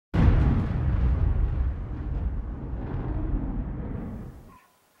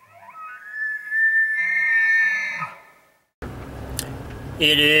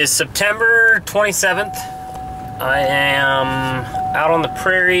It is September 27th. I am out on the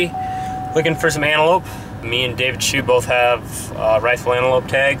prairie looking for some antelope. Me and David Shue both have rifle antelope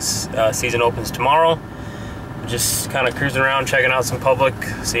tags. Season opens tomorrow. Just kind of cruising around, checking out some public,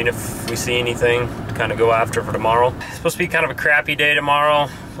 seeing if we see anything to kind of go after for tomorrow. It's supposed to be kind of a crappy day tomorrow.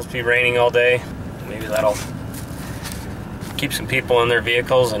 It's supposed to be raining all day. Maybe that'll keep some people in their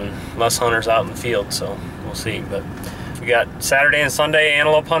vehicles and less hunters out in the field, so we'll see. But we got Saturday and Sunday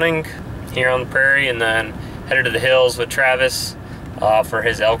antelope hunting here on the prairie, and then headed to the hills with Travis for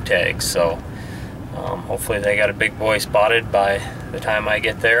his elk tags. So hopefully they got a big boy spotted by the time I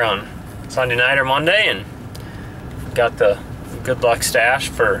get there on Sunday night or Monday, and got the good luck stash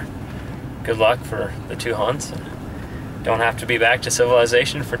for good luck for the 2 hunts, and don't have to be back to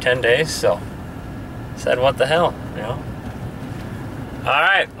civilization for 10 days. So said, what the hell, you know.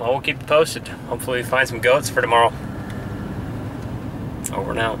 Alright, well, we'll keep you posted. Hopefully we find some goats for tomorrow.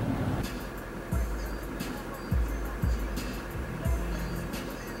 Over and out.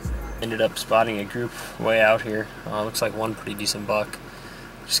 Ended up spotting a group way out here. Looks like one pretty decent buck.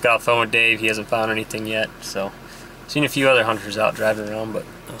 Just got off the phone with Dave. He hasn't found anything yet, so seen a few other hunters out driving around, but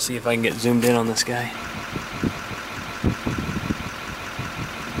I'll see if I can get zoomed in on this guy.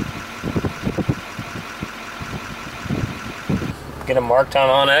 Get him marked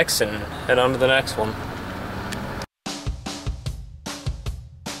on X and head on to the next one.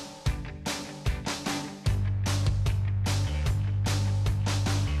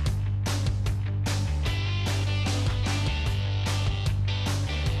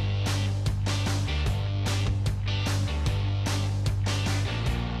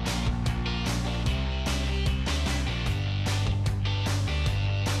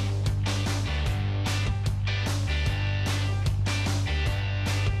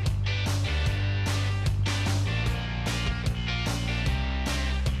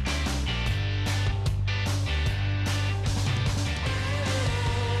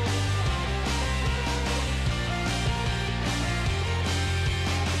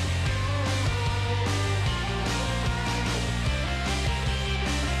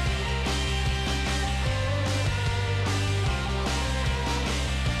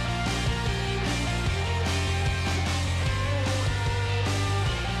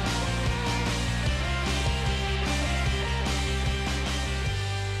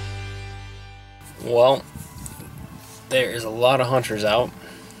 Well, there is a lot of hunters out.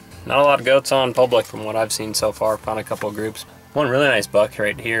 Not a lot of goats on public from what I've seen so far. Found a couple of groups. One really nice buck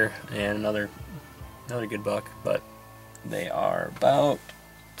right here, and another good buck, but they are about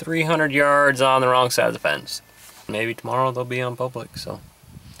 300 yards on the wrong side of the fence. Maybe tomorrow they'll be on public, so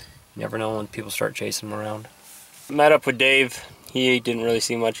you never know when people start chasing them around. Met up with Dave. He didn't really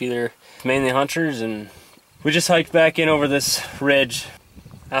see much either. Mainly hunters, and we just hiked back in over this ridge.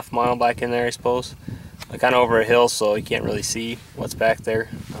 Half a mile back in there, I suppose. Kind of over a hill, so you can't really see what's back there.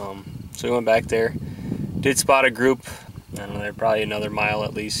 So we went back there. Did spot a group. I don't know, they're probably another mile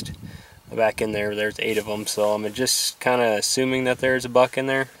at least back in there. There's 8 of them, so I'm just kind of assuming that there's a buck in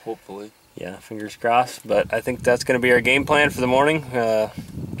there. Hopefully. Yeah, fingers crossed. But I think that's going to be our game plan for the morning.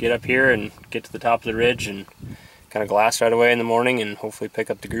 Get up here and get to the top of the ridge and kind of glass right away in the morning, and hopefully pick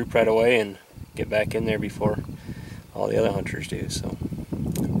up the group right away and get back in there before all the other hunters do. So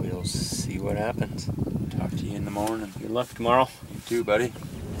we'll see what happens. Talk to you in the morning. Good luck tomorrow. You too, buddy.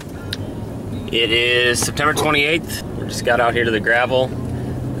 It is September 28th. We just got out here to the gravel.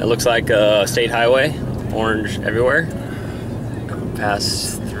 It looks like a state highway. Orange everywhere.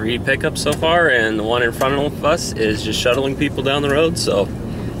 Passed 3 pickups so far, and the one in front of us is just shuttling people down the road. So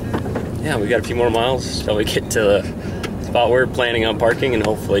yeah, we got a few more miles till we get to the spot we're planning on parking, and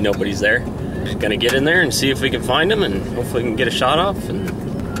hopefully nobody's there. Just gonna get in there and see if we can find them, and hopefully we can get a shot off and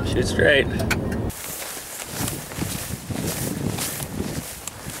shoot straight.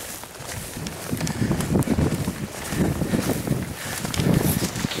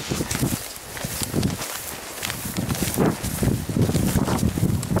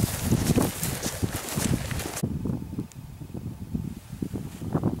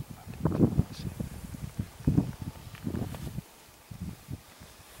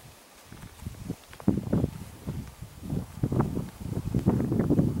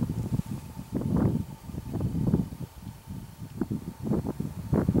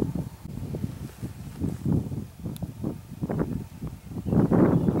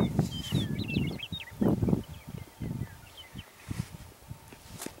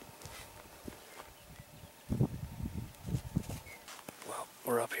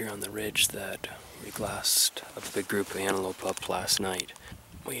 We're up here on the ridge that we glassed a big group of antelope up last night.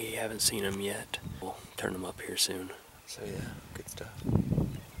 We haven't seen them yet. We'll turn them up here soon. So yeah, good stuff.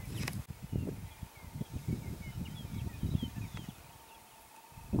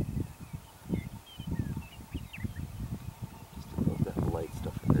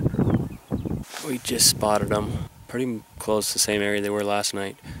 We just spotted them pretty close to the same area they were last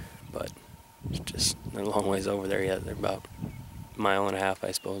night, but just not a long ways over there yet. They're about a mile and a half,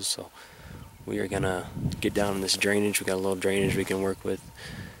 I suppose. So we are gonna get down in this drainage. We got a little drainage we can work with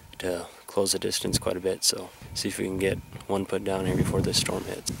to close the distance quite a bit. So see if we can get one put down here before this storm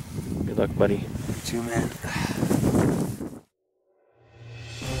hits. Good luck, buddy. You too, man.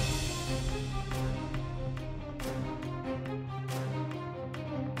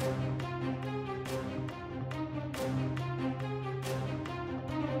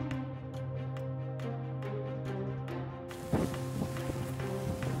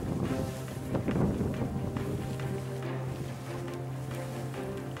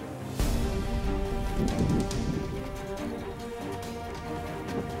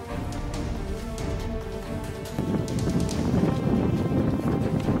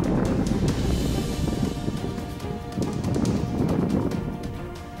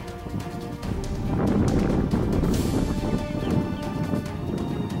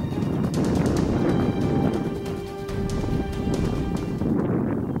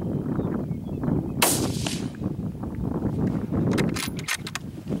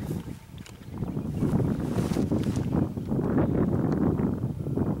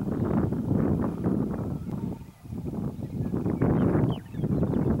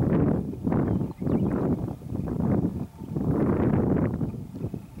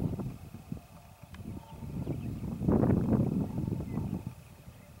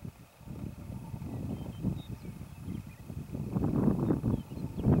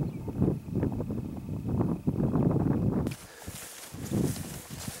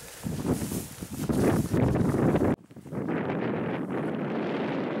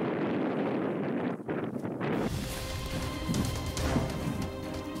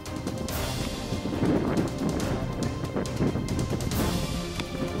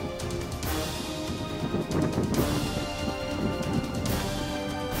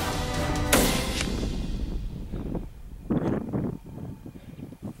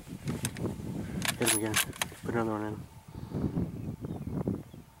 Hit him again. Put another one in.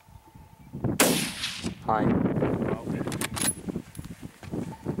 High.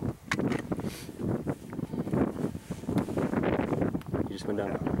 You just went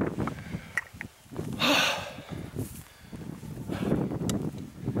down.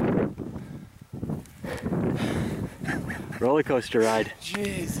 Roller coaster ride.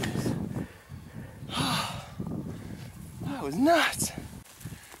 Jesus. That was nuts.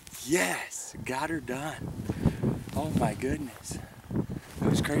 Yes, got her done. Oh my goodness. It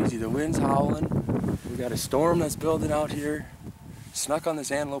was crazy. The wind's howling. We got a storm that's building out here. Snuck on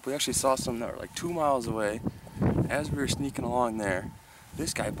this antelope. We actually saw some that were like 2 miles away. As we were sneaking along there,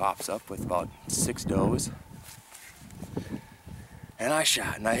 this guy pops up with about 6 does. And I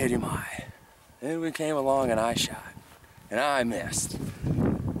shot and I hit him high. Then we came along and I shot. And I missed.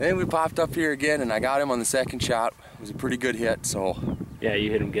 Then we popped up here again and I got him on the second shot. It was a pretty good hit, so. Yeah,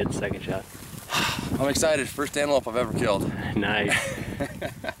 you hit him good second shot. I'm excited. First antelope I've ever killed. Nice.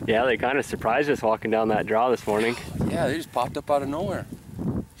 Yeah, they kind of surprised us walking down that draw this morning. Yeah, they just popped up out of nowhere.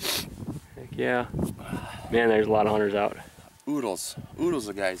 Heck yeah. Man, there's a lot of hunters out. Oodles. Oodles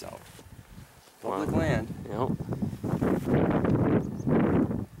of guys out. Public land. Yep.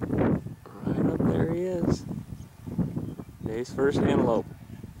 Right up there he is. Dave's first antelope.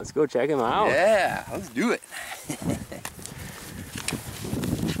 Let's go check him out. Yeah, let's do it.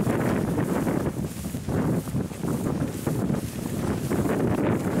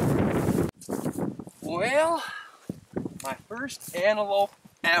 Well, my first antelope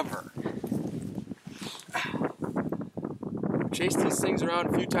ever. Chased these things around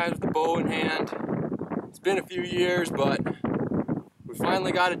a few times with the bow in hand. It's been a few years, but we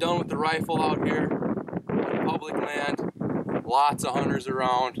finally got it done with the rifle out here on public land. Lots of hunters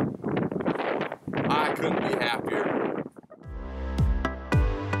around. I couldn't be happier.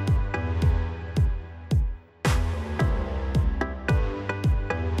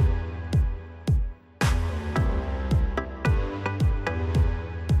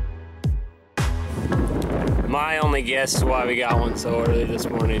 My only guess to why we got one so early this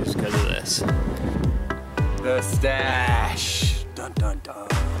morning is because of this. The stash. Dun dun dun.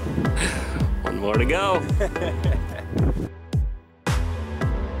 One more to go.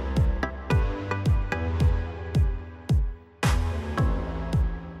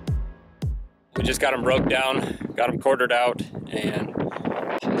 We just got them broke down, got them quartered out, and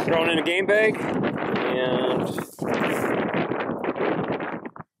thrown in a game bag, and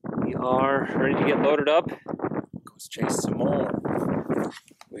we are ready to get loaded up. Let's chase some more.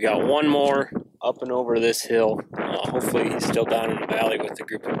 We got one more up and over this hill. Hopefully he's still down in the valley with the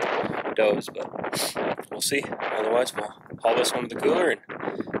group of does, but we'll see. Otherwise, we'll haul this one to the cooler and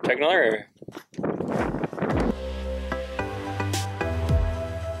check another area.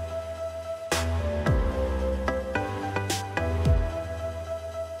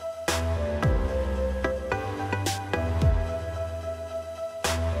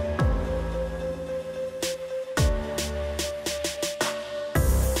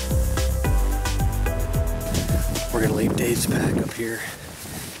 We're gonna leave Dave's pack up here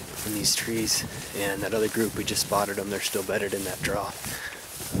in these trees, and that other group, we just spotted them. They're still bedded in that draw.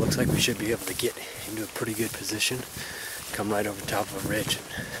 Looks like we should be able to get into a pretty good position, come right over top of a ridge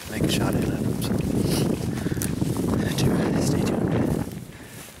and make a shot at them. So, stay tuned.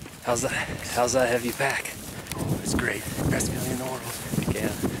 How's that heavy pack? Oh, it's great. Best feeling in the world.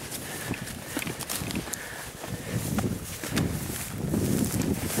 Yeah.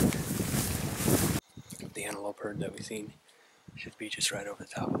 The antelope herd that we've seen should be just right over the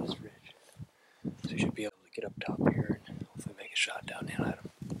top of this ridge. So we should be able to get up top here and hopefully make a shot down in at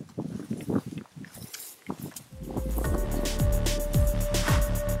them.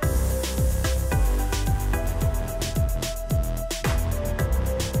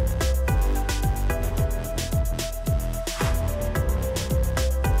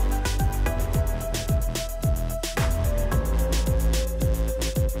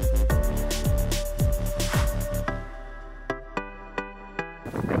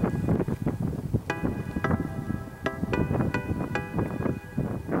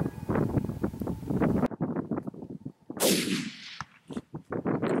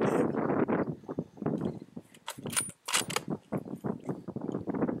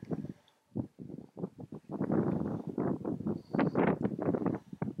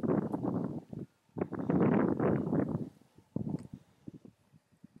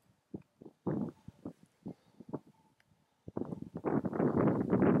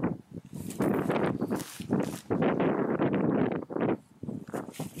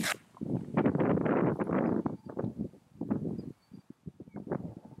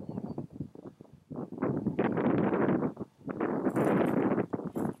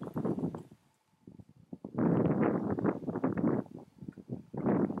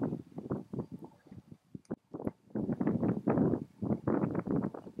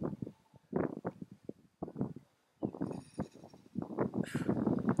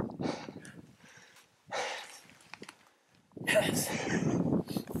 Yes.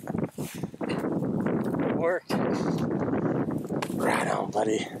 It worked. Right on,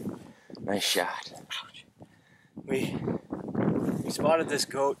 buddy. Nice shot. We spotted this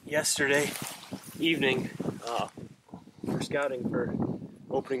goat yesterday evening for scouting for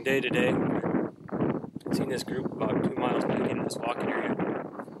opening day today. I've seen this group about 2 miles back into this walking area.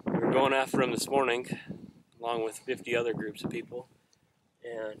 We were going after him this morning along with 50 other groups of people,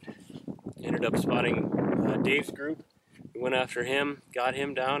 and ended up spotting Dave's group. We went after him, got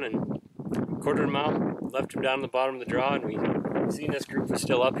him down, and quartered him out, left him down at the bottom of the draw, and we seen this group was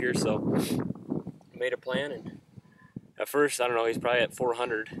still up here, so we made a plan. And at first, I don't know, he's probably at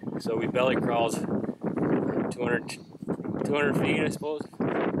 400, so we belly crawled 200 feet, I suppose.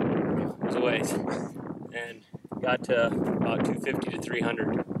 It was a ways, and got to about 250 to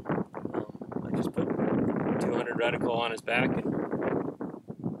 300. I just put 200 reticle on his back and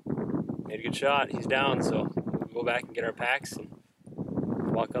made a good shot. He's down, so we'll go back and get our packs and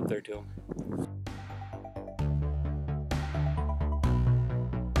walk up there to him.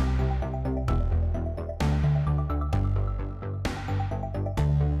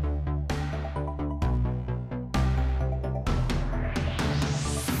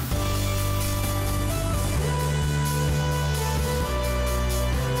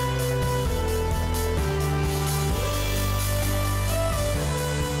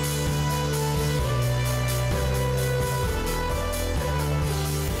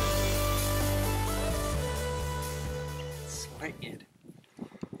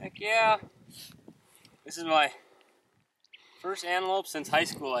 Heck yeah! This is my first antelope since high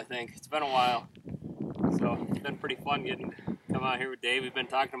school, I think. It's been a while. So it's been pretty fun getting to come out here with Dave. We've been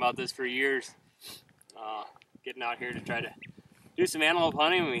talking about this for years. Getting out here to try to do some antelope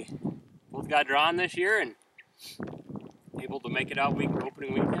hunting. We both got drawn this year and able to make it out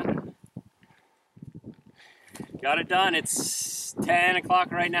opening weekend. Got it done. It's 10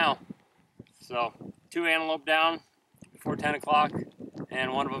 o'clock right now. So 2 antelope down before 10 o'clock,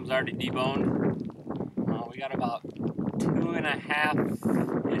 and one of them's already deboned. We got about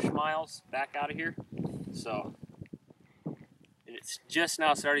 2.5-ish miles back out of here. So it's just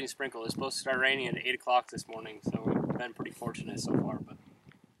now starting to sprinkle. It's supposed to start raining at 8 o'clock this morning, so we've been pretty fortunate so far. But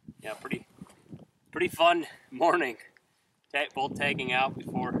yeah, pretty fun morning. Both tagging out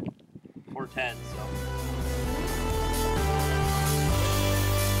before 410, so.